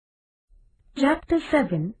Chapter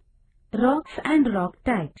 7 Rocks and Rock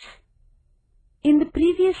Types. In the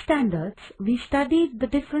previous standards, we studied the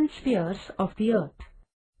different spheres of the Earth.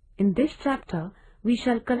 In this chapter, we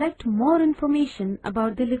shall collect more information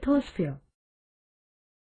about the lithosphere.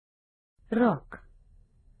 Rock.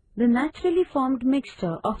 The naturally formed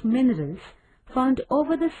mixture of minerals found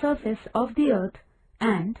over the surface of the Earth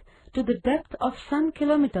and to the depth of some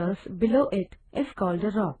kilometers below it is called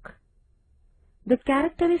a rock. The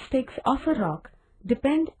characteristics of a rock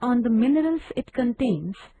depend on the minerals it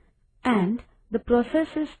contains and the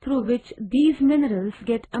processes through which these minerals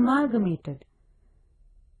get amalgamated.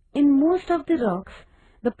 In most of the rocks,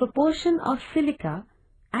 the proportion of silica,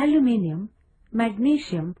 aluminium,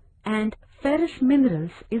 magnesium and ferrous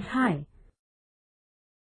minerals is high.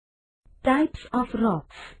 Types of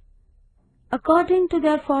rocks. According to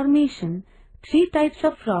their formation, 3 types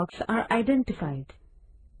of rocks are identified.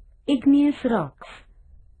 Igneous rocks.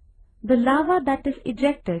 The lava that is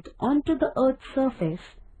ejected onto the Earth's surface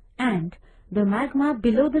and the magma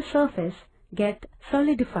below the surface get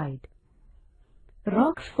solidified.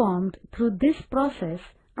 Rocks formed through this process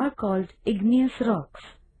are called igneous rocks.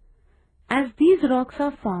 As these rocks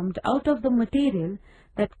are formed out of the material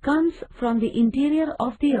that comes from the interior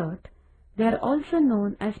of the Earth, they are also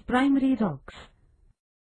known as primary rocks.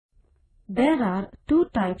 There are 2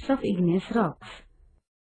 types of igneous rocks.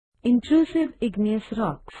 Intrusive igneous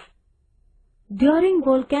rocks. During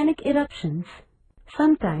volcanic eruptions,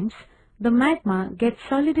 sometimes the magma gets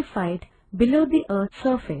solidified below the Earth's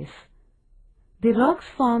surface. The rocks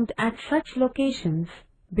formed at such locations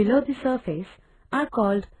below the surface are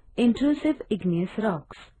called intrusive igneous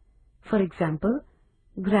rocks. For example,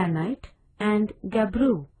 granite and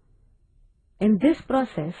gabbro. In this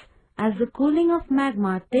process, as the cooling of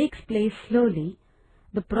magma takes place slowly,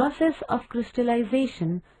 the process of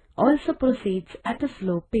crystallization also proceeds at a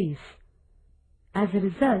slow pace. As a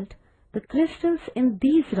result, the crystals in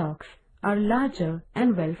these rocks are larger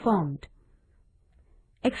and well formed.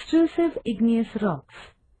 Extrusive igneous rocks.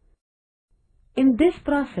 In this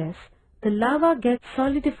process, the lava gets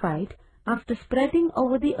solidified after spreading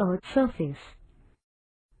over the Earth's surface.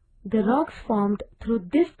 The rocks formed through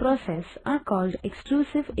this process are called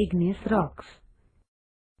extrusive igneous rocks.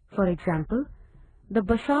 For example, the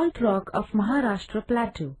basalt rock of Maharashtra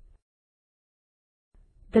Plateau.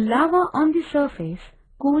 The lava on the surface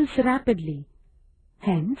cools rapidly.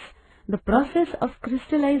 Hence, the process of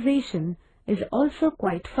crystallization is also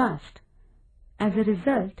quite fast. As a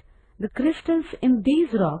result, the crystals in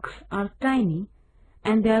these rocks are tiny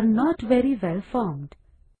and they are not very well formed.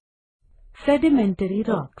 Sedimentary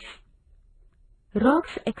rocks.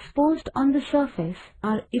 Rocks exposed on the surface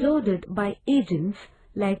are eroded by agents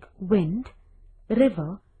like wind,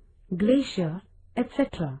 river, glacier,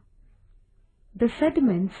 etc. The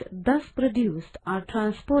sediments thus produced are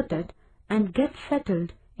transported and get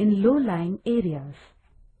settled in low-lying areas.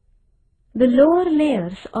 The lower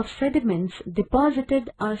layers of sediments deposited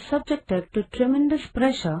are subjected to tremendous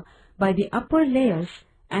pressure by the upper layers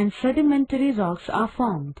and sedimentary rocks are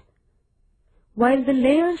formed. While the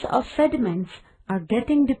layers of sediments are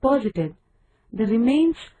getting deposited, the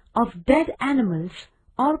remains of dead animals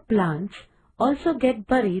or plants also get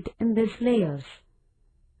buried in these layers.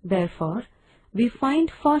 Therefore, we find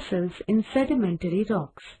fossils in sedimentary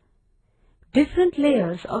rocks. Different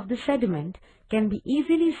layers of the sediment can be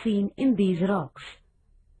easily seen in these rocks.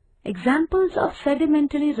 Examples of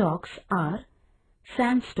sedimentary rocks are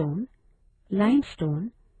sandstone,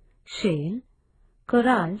 limestone, shale,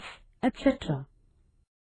 corals, etc.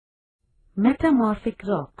 Metamorphic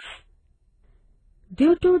rocks.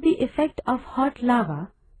 Due to the effect of hot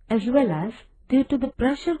lava as well as due to the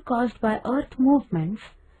pressure caused by earth movements,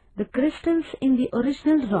 the crystals in the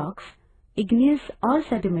original rocks, igneous or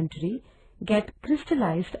sedimentary, get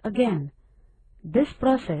crystallized again. This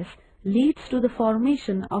process leads to the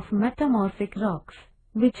formation of metamorphic rocks,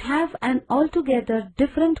 which have an altogether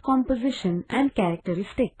different composition and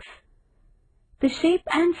characteristics. The shape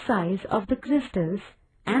and size of the crystals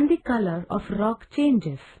and the color of rock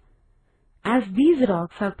changes. As these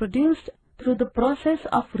rocks are produced through the process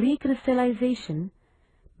of recrystallization,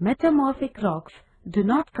 metamorphic rocks do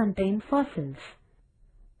not contain fossils.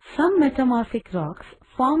 Some metamorphic rocks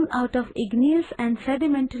formed out of igneous and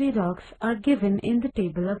sedimentary rocks are given in the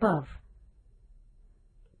table above.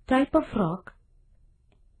 Type of rock: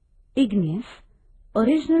 igneous,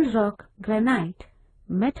 original rock granite,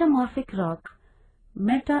 metamorphic rock,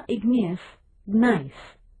 meta-igneous, gneiss.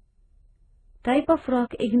 Type of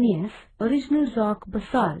rock: igneous, original rock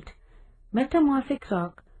basalt, metamorphic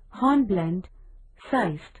rock hornblende,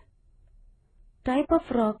 schist. Type of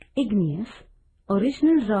rock: igneous,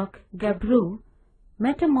 original rock gabbro,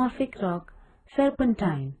 metamorphic rock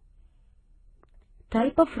serpentine.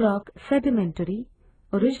 Type of rock sedimentary,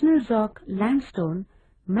 original rock limestone,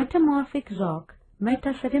 metamorphic rock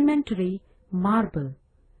metasedimentary marble.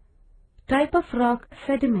 Type of rock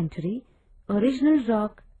sedimentary, original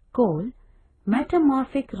rock coal,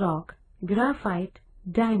 metamorphic rock graphite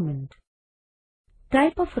diamond.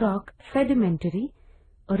 Type of rock sedimentary,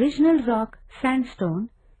 original rock sandstone,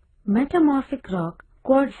 metamorphic rock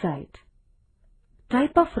quartzite.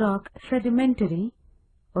 Type of rock sedimentary,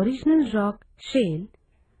 original rock shale,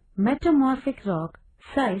 metamorphic rock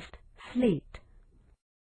schist slate.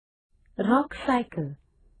 Rock cycle.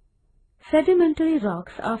 Sedimentary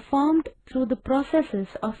rocks are formed through the processes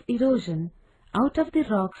of erosion out of the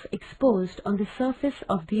rocks exposed on the surface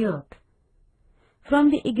of the earth.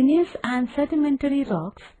 From the igneous and sedimentary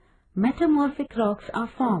rocks, metamorphic rocks are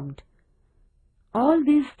formed. All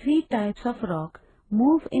these three types of rock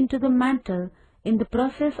move into the mantle in the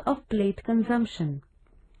process of plate consumption.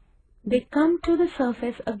 They come to the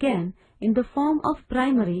surface again in the form of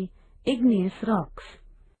primary igneous rocks.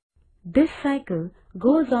 This cycle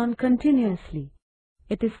goes on continuously.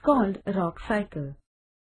 It is called a rock cycle.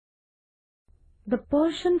 The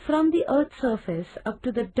portion from the Earth's surface up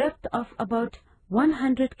to the depth of about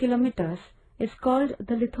 100 kilometers is called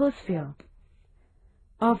the lithosphere.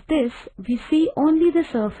 Of this, we see only the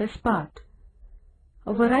surface part.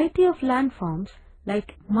 A variety of landforms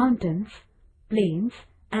like mountains, plains,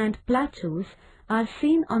 and plateaus are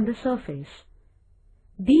seen on the surface.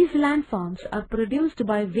 These landforms are produced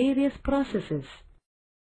by various processes.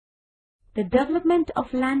 The development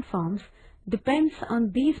of landforms depends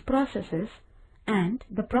on these processes and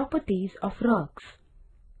the properties of rocks.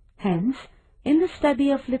 Hence, in the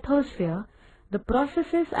study of lithosphere, the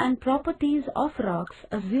processes and properties of rocks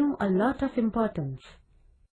assume a lot of importance.